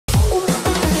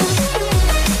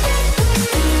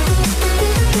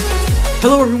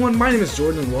Hello everyone, my name is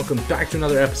Jordan and welcome back to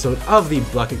another episode of the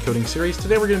Bukkit coding series.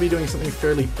 Today we're going to be doing something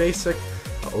fairly basic.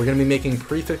 We're going to be making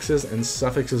prefixes and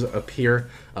suffixes appear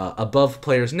above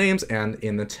players' names and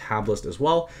in the tab list as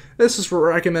well. This is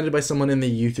recommended by someone in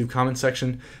the YouTube comment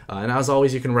section. And as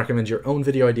always, you can recommend your own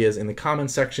video ideas in the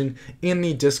comment section in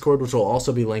the Discord, which will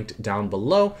also be linked down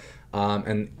below.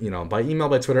 And by email,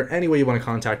 by Twitter, any way you want to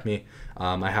contact me.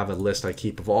 I have a list I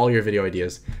keep of all your video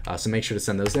ideas, so make sure to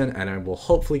send those in, and I will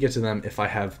hopefully get to them if I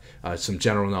have some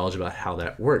general knowledge about how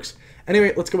that works.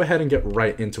 Anyway, let's go ahead and get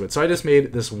right into it. So I just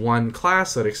made this one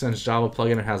class that extends Java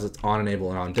plugin. It has its on enable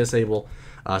and on disable.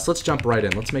 So let's jump right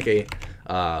in. Let's make a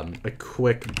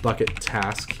quick Bukkit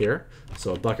task here.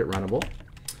 So a Bukkit runnable.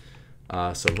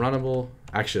 So runnable.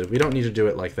 Actually, we don't need to do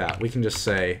it like that. We can just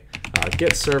say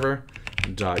get server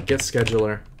dot get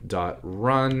scheduler dot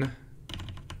run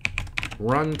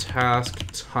task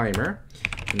timer,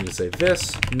 and you say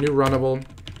this new runnable,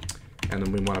 and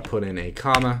then we want to put in a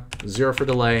comma, 0 for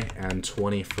delay and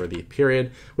 20 for the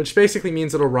period, which basically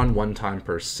means it'll run 1 time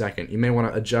per second. You may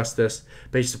want to adjust this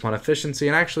based upon efficiency,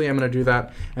 and actually I'm going to do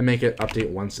that and make it update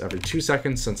once every 2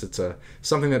 seconds, since it's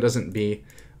something that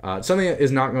something that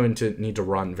is not going to need to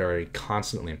run very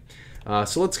constantly.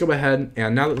 So let's go ahead,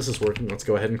 and now that this is working, let's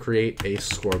go ahead and create a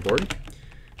scoreboard.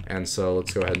 And so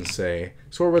let's go ahead and say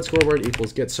scoreboard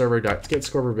equals get server dot get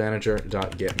scoreboard manager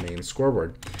dot get main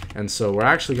scoreboard. And so we're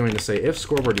actually going to say if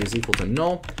scoreboard is equal to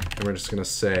null, and we're just going to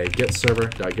say get server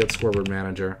dot get scoreboard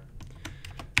manager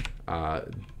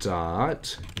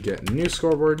dot get new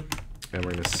scoreboard, and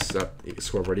we're going to set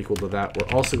scoreboard equal to that.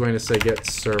 We're also going to say get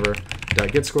server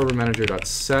dot get scoreboard manager dot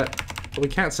set. But we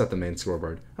can't set the main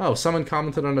scoreboard. Oh, someone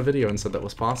commented on a video and said that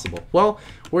was possible. Well,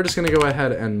 we're just going to go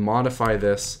ahead and modify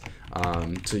this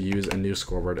to use a new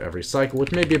scoreboard every cycle,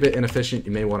 which may be a bit inefficient.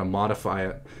 You may want to modify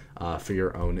it for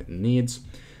your own needs.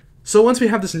 So once we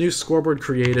have this new scoreboard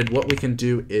created, what we can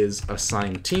do is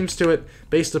assign teams to it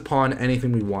based upon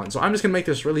anything we want. So I'm just going to make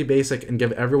this really basic and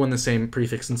give everyone the same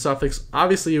prefix and suffix.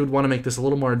 Obviously, you would want to make this a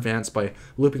little more advanced by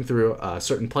looping through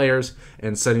certain players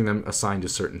and setting them assigned to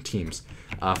certain teams.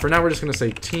 For now, we're just going to say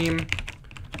team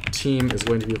is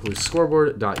going to be equal to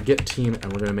scoreboard.getTeam, and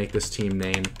we're going to make this team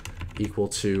name equal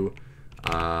to,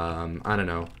 I don't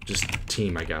know, just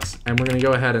team, I guess. And we're going to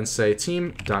go ahead and say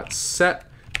team.set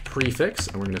prefix,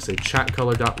 and we're going to say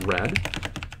chatcolor.red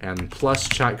and plus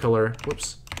chatcolor,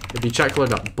 it'd be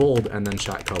chatcolor.bold and then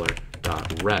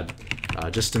chatcolor.red,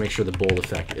 just to make sure the bold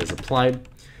effect is applied.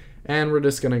 And we're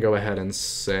just going to go ahead and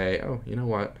say, oh, you know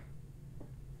what?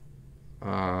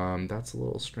 That's a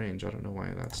little strange. I don't know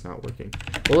why that's not working.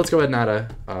 Well, let's go ahead and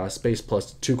add a space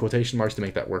plus 2 quotation marks to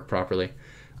make that work properly.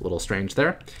 A little strange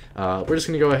there. We're just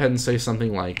going to go ahead and say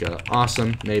something like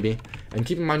awesome, maybe. And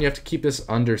keep in mind you have to keep this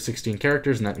under 16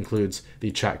 characters, and that includes the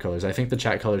chat colors. I think the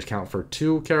chat colors count for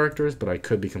 2 characters, but I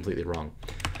could be completely wrong.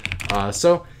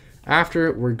 So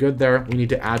after we're good there, we need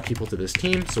to add people to this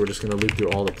team. So we're just going to loop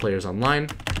through all the players online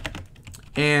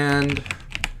and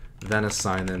then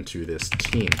assign them to this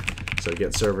team. So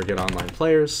get server, get online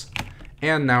players.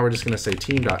 And now we're just going to say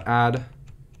team.add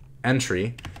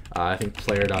entry. I think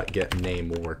player.getName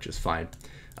will work just fine.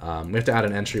 We have to add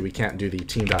an entry. We can't do the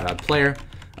team.addPlayer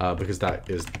because that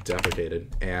is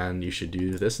deprecated, and you should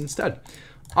do this instead.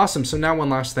 Awesome. So now one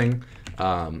last thing.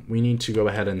 We need to go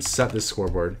ahead and set this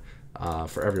scoreboard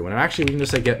for everyone. And actually, we can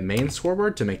just say get main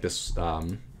scoreboard to make this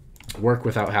work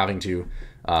without having to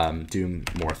do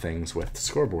more things with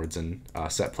scoreboards and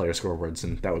set player scoreboards,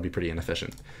 and that would be pretty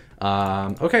inefficient.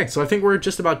 Okay, so I think we're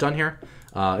just about done here,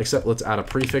 except let's add a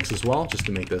prefix as well, just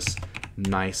to make this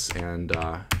nice and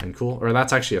cool. Or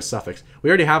that's actually a suffix. We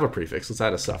already have a prefix. Let's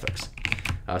add a suffix.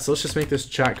 So let's just make this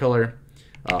chat color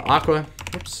aqua,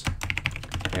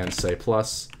 and say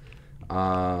plus.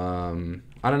 I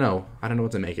don't know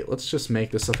what to make it. Let's just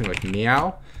make this something like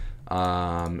meow.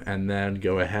 And then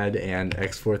go ahead and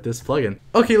export this plugin.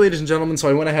 Okay, ladies and gentlemen, so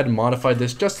I went ahead and modified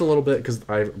this just a little bit because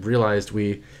I realized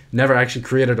we never actually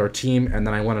created our team, and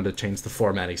then I wanted to change the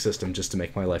formatting system just to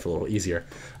make my life a little easier.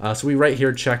 So we right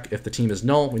here check if the team is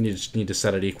null. We need to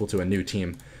set it equal to a new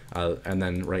team. And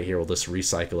then right here we'll just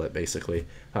recycle it basically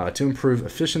to improve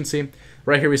efficiency.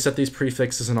 Right here we set these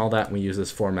prefixes and all that, and we use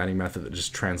this formatting method that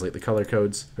just translates the color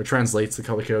codes.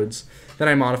 Then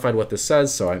I modified what this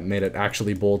says, so I made it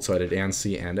actually bold, so I did and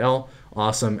C and L,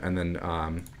 awesome, and then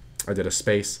I did a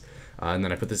space, and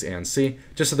then I put this and C,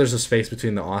 just so there's a space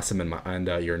between the awesome and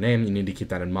your name. You need to keep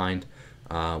that in mind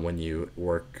when you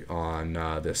work on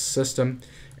this system.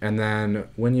 And then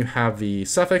when you have the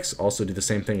suffix, also do the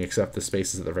same thing except the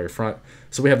space is at the very front.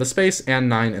 So we have the space and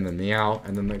 9 and then meow,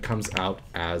 and then it comes out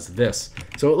as this.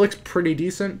 So it looks pretty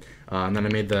decent. And then I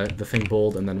made the thing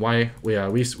bold, and then we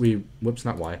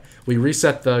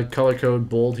reset the color code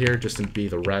bold here just to be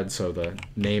the red, so the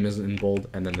name is in bold,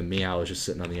 and then the meow is just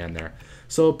sitting on the end there.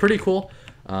 So pretty cool.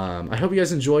 I hope you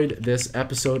guys enjoyed this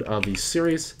episode of the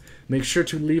series. Make sure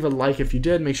to leave a like if you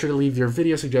did. Make sure to leave your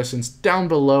video suggestions down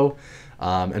below.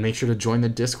 And make sure to join the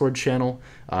Discord channel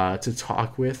to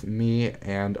talk with me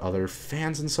and other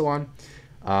fans and so on.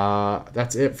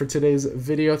 That's it for today's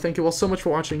video. Thank you all so much for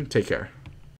watching. Take care.